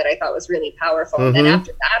episode that I thought was really powerful. And then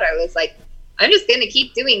after that, I was like, I'm just going to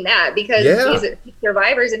keep doing that because these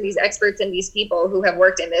survivors and these experts and these people who have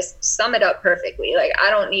worked in this sum it up perfectly. Like,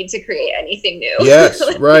 I don't need to create anything new.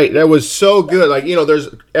 Yes, right. That was so good. Like, you know, there's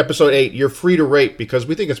episode 8, you're free to rape because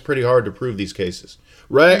we think it's pretty hard to prove these cases,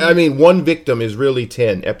 right? I mean, one victim is really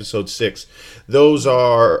 10, episode 6. Those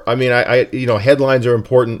are, I mean, I you know, headlines are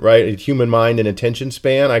important, right? Human mind and attention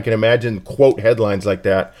span. I can imagine quote headlines like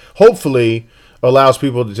that. Hopefully allows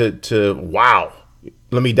people to wow.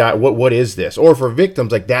 Let me die. What is this? Or for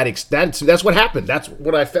victims, like that's what happened. That's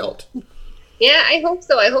what I felt. Yeah, I hope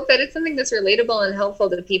so. I hope that it's something that's relatable and helpful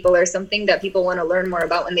to people, or something that people want to learn more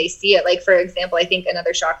about when they see it. Like, for example, I think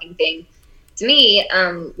another shocking thing to me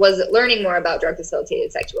was learning more about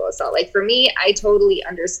drug-facilitated sexual assault. Like, for me, I totally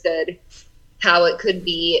understood how it could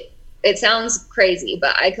be. It sounds crazy,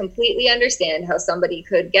 but I completely understand how somebody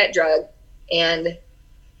could get drugged and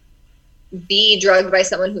be drugged by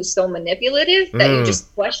someone who's so manipulative that you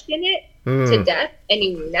just question it to death and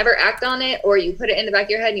you never act on it, or you put it in the back of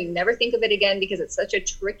your head and you never think of it again because it's such a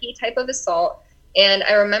tricky type of assault. And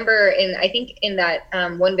I remember I think in that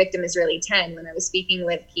One Victim is Really 10, when I was speaking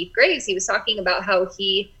with Keith Graves, he was talking about how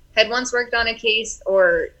he had once worked on a case,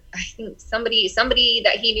 or I think somebody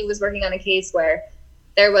that he knew was working on a case where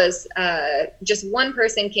there was just one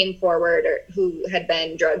person came forward who had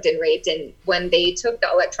been drugged and raped. And when they took the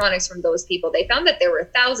electronics from those people, they found that there were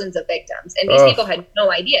thousands of victims. And these people had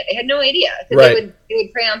no idea. They had no idea. Because they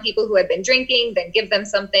would prey on people who had been drinking, then give them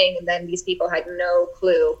something. And then these people had no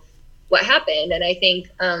clue what happened. And I think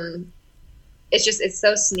it's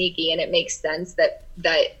so sneaky, and it makes sense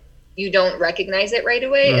that you don't recognize it right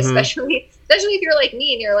away, especially if you're like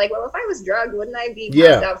me and you're like, well, if I was drugged, wouldn't I be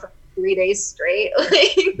passed out for 3 days straight?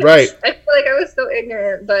 Right. I feel like I was so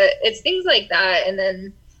ignorant, but it's things like that. And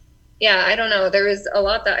then, I don't know. There was a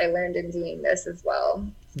lot that I learned in doing this as well.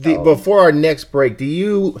 Before our next break, do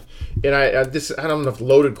you, and I don't know if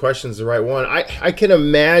loaded question is the right one. I can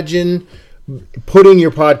imagine putting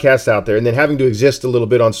your podcast out there and then having to exist a little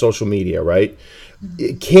bit on social media, right?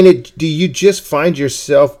 Do you just find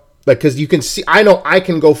yourself, like, because you can see, I know I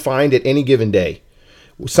can go find at any given day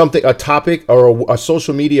a topic or a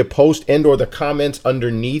social media post and or the comments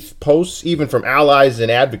underneath posts, even from allies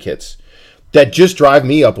and advocates, that just drive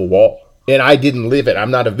me up a wall. And I didn't live it.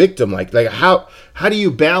 I'm not a victim. Like how do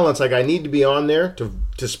you balance? Like, I need to be on there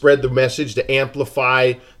to spread the message, to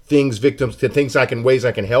amplify victims, to ways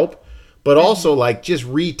I can help, but also like just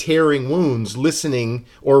re-tearing wounds, listening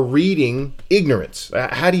or reading ignorance.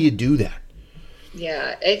 How do you do that?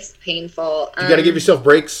 Yeah, it's painful. You got to give yourself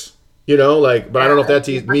breaks. You know, like, but I don't know if that's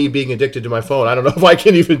me being addicted to my phone. I don't know if I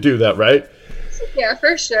can even do that, right? Yeah,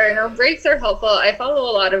 for sure. No, breaks are helpful. I follow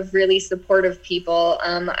a lot of really supportive people.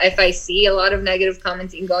 If I see a lot of negative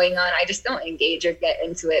commenting going on, I just don't engage or get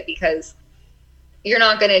into it, because you're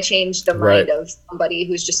not going to change the mind of somebody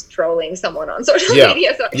who's just trolling someone on social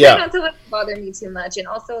media. So I try not to let it bother me too much. And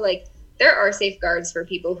also, like, there are safeguards for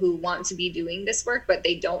people who want to be doing this work, but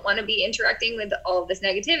they don't want to be interacting with all of this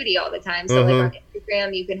negativity all the time. So like on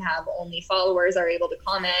Instagram, you can have only followers are able to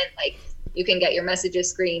comment. Like, you can get your messages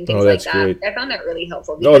screened, things like that. Great. I found that really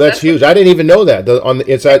helpful. Oh, that's huge. I didn't even know that.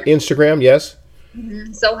 It's at Instagram, yes?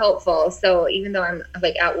 Mm-hmm. So helpful. So even though I'm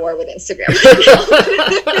like at war with Instagram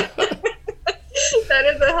right now, that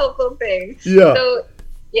is a helpful thing. Yeah. So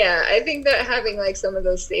yeah, I think that having like some of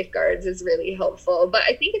those safeguards is really helpful. But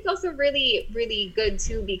I think it's also really, really good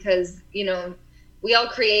too, because, you know, we all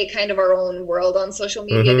create kind of our own world on social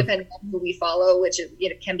media, depending on who we follow, which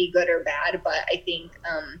can be good or bad. But I think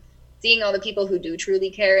seeing all the people who do truly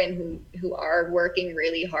care and who are working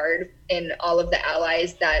really hard, and all of the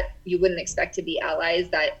allies that you wouldn't expect to be allies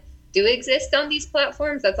that do exist on these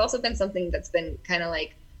platforms, that's also been something that's been kind of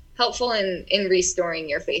like helpful in restoring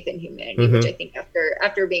your faith in humanity, which I think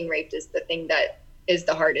after being raped is the thing that is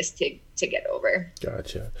the hardest to get over.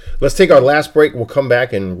 Gotcha. Let's take our last break. We'll come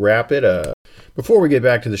back and wrap it up. Before we get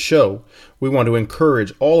back to the show, we want to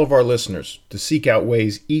encourage all of our listeners to seek out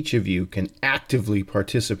ways each of you can actively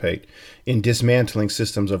participate in dismantling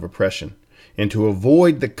systems of oppression and to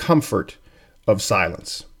avoid the comfort of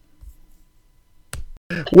silence.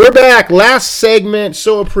 We're back. Last segment.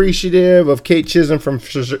 So appreciative of Kate Chisholm from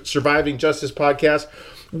Surviving Justice Podcast.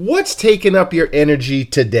 What's taken up your energy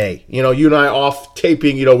today? You know, you and I off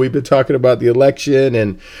taping, you know, we've been talking about the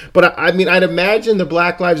election, but I mean, I'd imagine the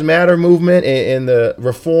Black Lives Matter movement and the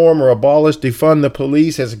reform or abolish, defund the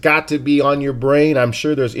police has got to be on your brain. I'm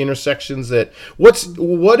sure there's intersections that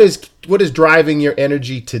what is driving your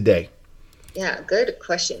energy today? Yeah, good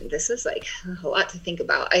question. This is like a lot to think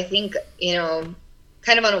about. I think, you know,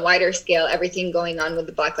 kind of on a wider scale, everything going on with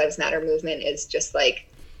the Black Lives Matter movement is just like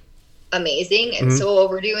amazing and so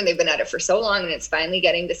overdue, and they've been at it for so long, and it's finally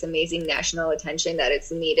getting this amazing national attention that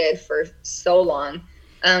it's needed for so long.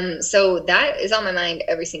 So that is on my mind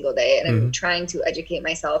every single day, and I'm trying to educate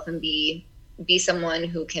myself and be someone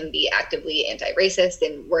who can be actively anti-racist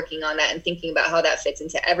and working on that and thinking about how that fits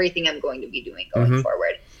into everything I'm going to be doing going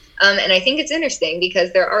forward. And I think it's interesting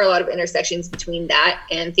because there are a lot of intersections between that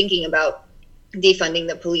and thinking about defunding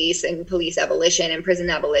the police and police abolition and prison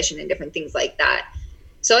abolition and different things like that.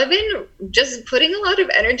 So I've been just putting a lot of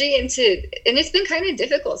energy into, and it's been kind of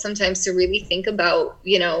difficult sometimes to really think about,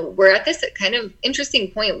 you know, we're at this kind of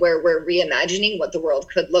interesting point where we're reimagining what the world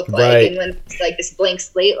could look like. Right. And when it's like this blank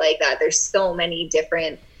slate like that, there's so many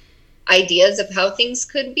different ideas of how things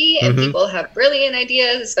could be. And people have brilliant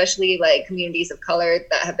ideas, especially like communities of color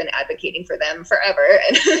that have been advocating for them forever.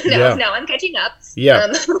 And now I'm catching up.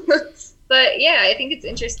 Yeah. But yeah, I think it's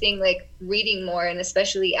interesting, like reading more and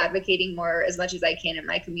especially advocating more as much as I can in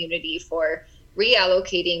my community for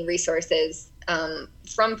reallocating resources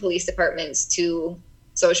from police departments to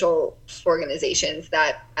social organizations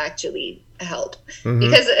that actually help.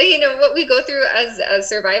 Because, you know, what we go through as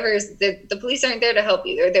survivors, the police aren't there to help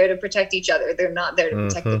you. They're there to protect each other. They're not there to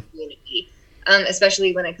protect the community,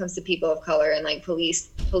 especially when it comes to people of color and like police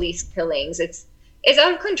killings. It's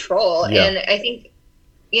out of control. Yeah. And I think,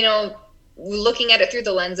 you know, looking at it through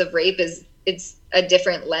the lens of rape it's a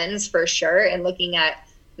different lens for sure. And looking at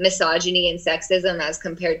misogyny and sexism as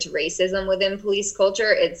compared to racism within police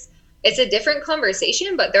culture, it's a different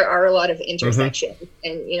conversation, but there are a lot of intersections.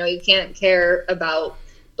 And, you know, you can't care about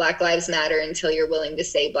Black Lives Matter until you're willing to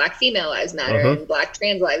say Black female lives matter and Black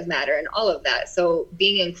trans lives matter and all of that. So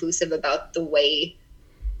being inclusive about the way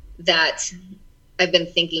that I've been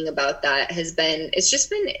thinking about that it's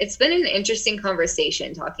been an interesting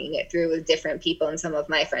conversation, talking it through with different people and some of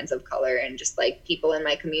my friends of color and just like people in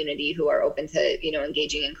my community who are open to, you know,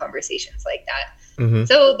 engaging in conversations like that.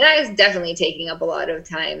 So that is definitely taking up a lot of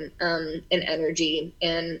time and energy,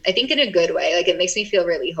 and I think in a good way. Like, it makes me feel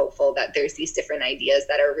really hopeful that there's these different ideas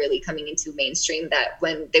that are really coming into mainstream, that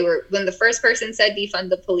when the first person said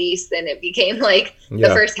defund the police, then it became like the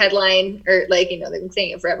first headline, or like, you know, they've been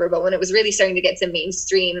saying it forever, but when it was really starting to get to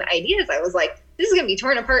mainstream ideas, I was like, this is going to be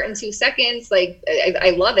torn apart in 2 seconds. Like, I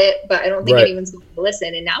love it, but I don't think anyone's going to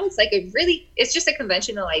listen. And now it's like it's just a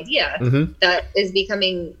conventional idea that is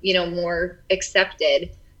becoming, you know, more accepted.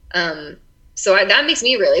 So that makes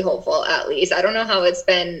me really hopeful, at least. I don't know how it's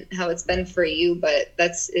been for you, but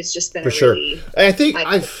it's just been for sure. I think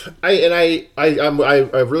I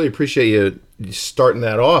really appreciate you starting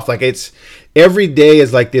that off. Like, it's every day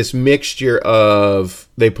is like this mixture of,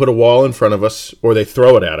 they put a wall in front of us or they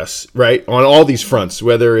throw it at us, right? On all these fronts,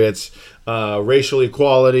 whether it's racial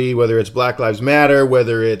equality, whether it's Black Lives Matter,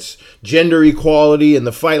 whether it's gender equality in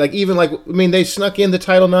the fight. Like, even like, I mean, they snuck in the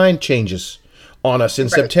Title IX changes on us in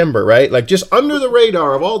September, right? Like, just under the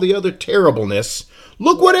radar of all the other terribleness.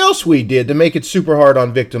 Look what else we did to make it super hard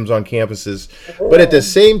on victims on campuses. But at the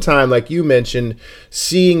same time, like you mentioned,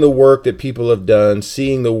 seeing the work that people have done,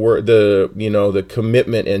 seeing the work, the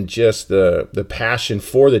commitment and just the passion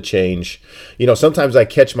for the change. You know, sometimes I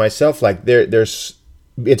catch myself like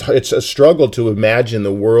it's a struggle to imagine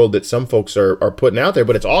the world that some folks are putting out there,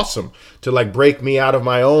 but it's awesome to like break me out of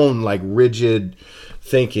my own like rigid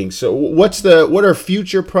thinking. So what are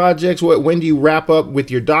future projects? When do you wrap up with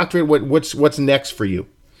your doctorate? What's next for you?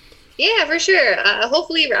 Yeah, for sure.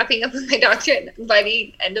 Hopefully wrapping up with my doctorate by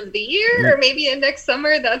the end of the year or maybe in next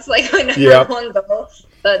summer. That's like my number one goal.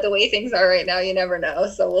 But the way things are right now, you never know.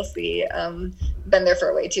 So we'll see. Been there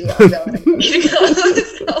for way too long though.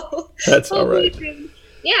 So that's all right.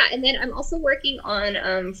 Yeah, and then I'm also working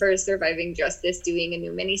on for Surviving Justice, doing a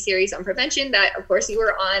new mini-series on prevention that, of course, you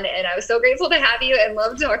were on, and I was so grateful to have you and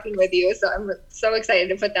love talking with you. So I'm so excited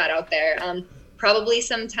to put that out there. Probably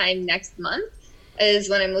sometime next month is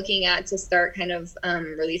when I'm looking at to start kind of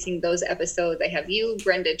releasing those episodes. I have you,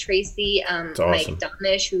 Brenda Tracy, awesome. Mike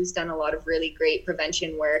Domish, who's done a lot of really great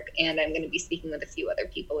prevention work, and I'm going to be speaking with a few other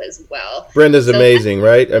people as well. Brenda's amazing,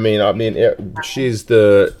 right? I mean, she's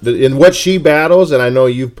the in what she battles, and I know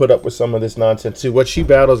you've put up with some of this nonsense too. What she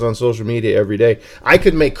battles on social media every day, I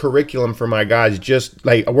could make curriculum for my guys. Just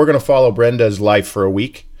like we're going to follow Brenda's life for a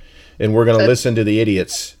week, and we're going to listen to the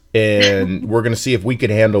idiots. And we're going to see if we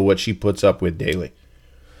can handle what she puts up with daily.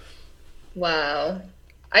 Wow.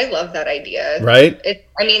 I love that idea. Right?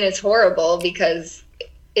 It's horrible because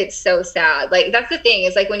it's so sad. Like, that's the thing.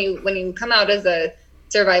 It's like when you come out as a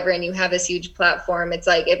survivor and you have this huge platform, it's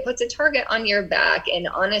like it puts a target on your back. And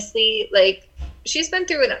honestly, like, she's been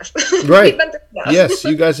through enough. Right. Been through enough. Yes,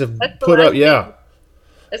 you guys have put up, yeah.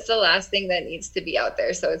 That's the last thing that needs to be out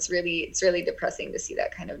there. So it's really depressing to see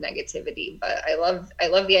that kind of negativity. But I love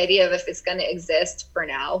the idea of if it's going to exist for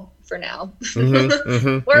now,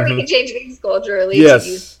 mm-hmm, or we can change things culturally to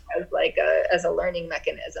use as a learning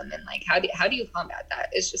mechanism. And like, how do you combat that?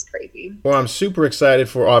 It's just crazy. Well, I'm super excited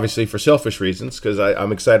for selfish reasons, because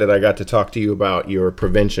I'm excited I got to talk to you about your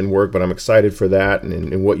prevention work, but I'm excited for that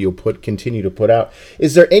and what you'll continue to put out.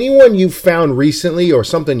 Is there anyone you found recently or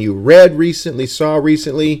something you read recently, saw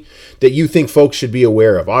recently that you think folks should be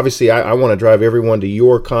aware of? Obviously, I want to drive everyone to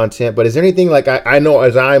your content, but is there anything like I know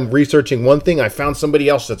as I'm researching one thing, I found somebody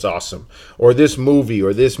else that's awesome, or this movie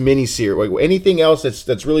or this miniseries, like anything else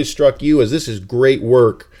that's really struck you as this is great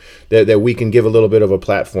work that we can give a little bit of a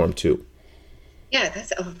platform to? Yeah,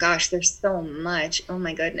 there's so much. Oh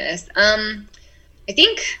my goodness. I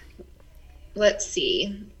think, let's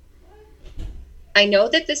see. I know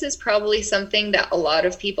that this is probably something that a lot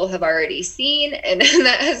of people have already seen and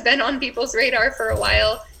that has been on people's radar for a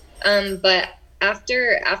while. But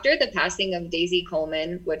after the passing of Daisy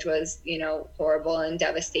Coleman, which was, horrible and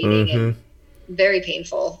devastating and very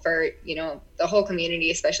painful for, the whole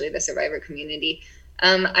community, especially the survivor community,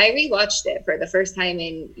 I rewatched it for the first time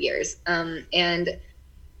in years.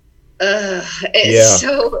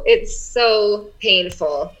 It's so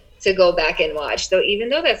painful to go back and watch. So even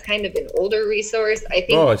though that's kind of an older resource, I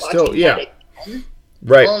think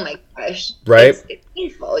right. Oh my gosh. Right. It's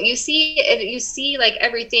painful. You see like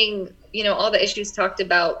everything, all the issues talked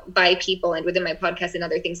about by people and within my podcast and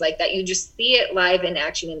other things like that. You just see it live in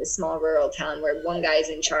action in the small rural town where one guy's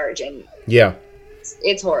in charge, and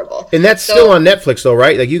it's horrible. And that's still on Netflix though,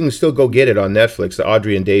 right? Like you can still go get it on Netflix, the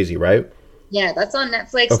Audrey and Daisy, right? Yeah, that's on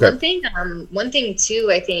Netflix. Okay. One thing too,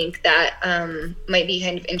 I think that might be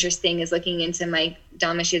kind of interesting is looking into Mike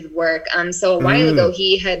Domish's work. So a while ago,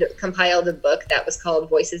 he had compiled a book that was called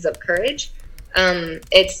Voices of Courage.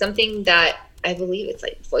 It's something that I believe it's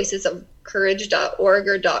like voicesofcourage.org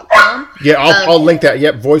or .com. Yeah, I'll link that.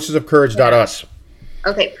 Yep, voicesofcourage.us.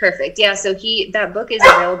 Okay, perfect. Yeah, so that book is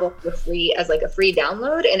available for free as like a free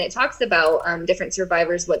download, and it talks about different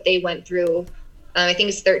survivors, what they went through. I think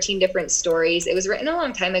it's 13 different stories. It was written a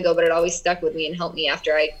long time ago, but it always stuck with me and helped me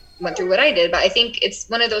after I went through what I did. But I think it's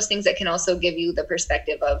one of those things that can also give you the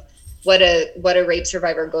perspective of what a rape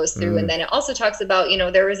survivor goes through. And then it also talks about,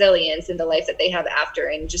 their resilience and the life that they have after.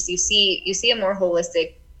 And just you see a more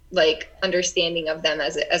holistic like understanding of them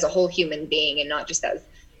as a whole human being and not just as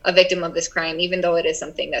a victim of this crime, even though it is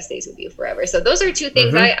something that stays with you forever. So those are two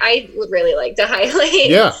things I would really like to highlight.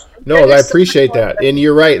 Yeah, no, I appreciate that. And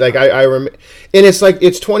you're right. Like I remember, and it's like,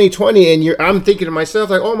 it's 2020 and I'm thinking to myself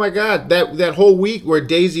like, oh my God, that whole week where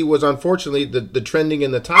Daisy was unfortunately the trending in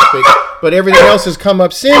the topic, but everything else has come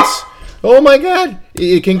up since. Oh my God,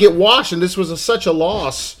 it can get washed. And this was such a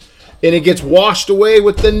loss, and it gets washed away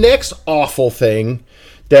with the next awful thing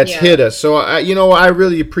that's hit us. So, I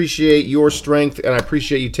really appreciate your strength, and I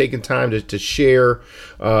appreciate you taking time to share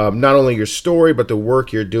not only your story, but the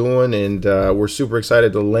work you're doing. And we're super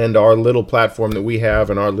excited to lend our little platform that we have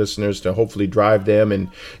and our listeners to hopefully drive them. And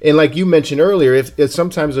like you mentioned earlier, if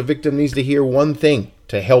sometimes a victim needs to hear one thing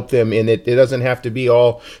to help them, and it doesn't have to be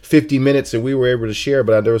all 50 minutes that we were able to share,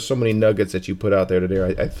 but there were so many nuggets that you put out there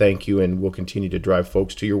today. I thank you, and we'll continue to drive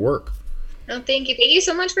folks to your work. No, thank you. Thank you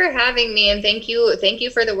so much for having me. And thank you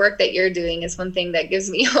for the work that you're doing. It's one thing that gives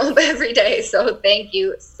me hope every day. So thank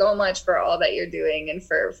you so much for all that you're doing and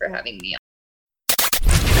for having me on.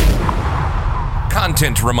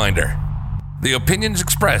 content reminder. The opinions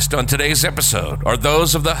expressed on today's episode are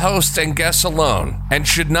those of the hosts and guests alone and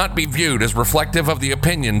should not be viewed as reflective of the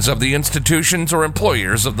opinions of the institutions or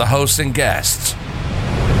employers of the hosts and guests.